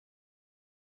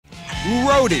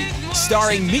Roadie,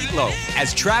 starring Meatloaf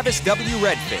as Travis W.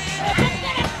 Redfish.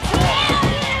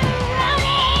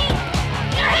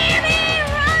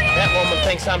 That woman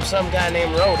thinks I'm some guy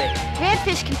named Roadie.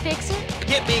 Redfish can fix it.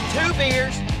 Get me 2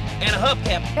 beers and a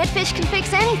hubcap. Redfish can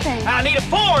fix anything. I need a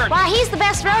Ford! Why, he's the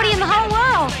best roadie in the whole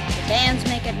world. The bands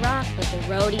make it rock, but the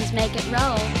roadies make it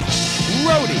roll.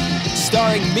 Roadie,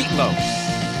 starring Meatloaf,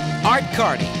 Art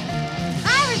Carney,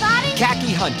 Hi, everybody.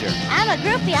 Khaki Hunter, I'm a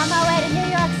groupie on my way to New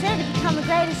York City to become the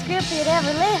greatest groupie that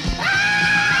ever lived.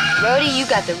 Roadie, you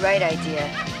got the right idea.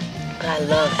 I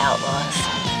love outlaws.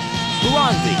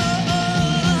 Blondie,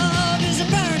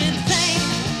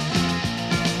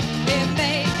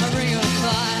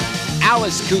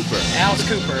 Alice Cooper, Alice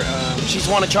Cooper, she's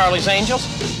one of Charlie's Angels.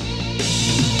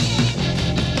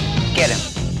 Get him.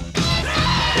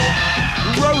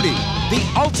 Roadie, the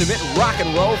ultimate rock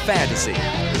and roll fantasy.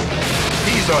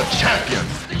 He's a champion,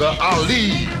 the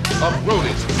Ali of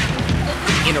roadies.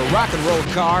 In a rock and roll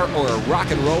car or a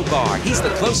rock and roll bar, he's the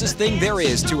closest thing there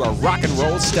is to a rock and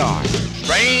roll star.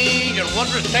 Strange and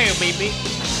wondrous tale, baby.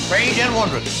 Strange and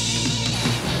wondrous.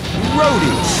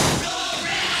 Roadie.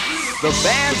 The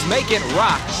bands make it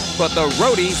rock, but the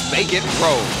roadies make it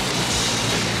roll.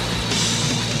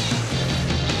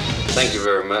 Thank you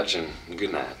very much, and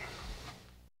good night.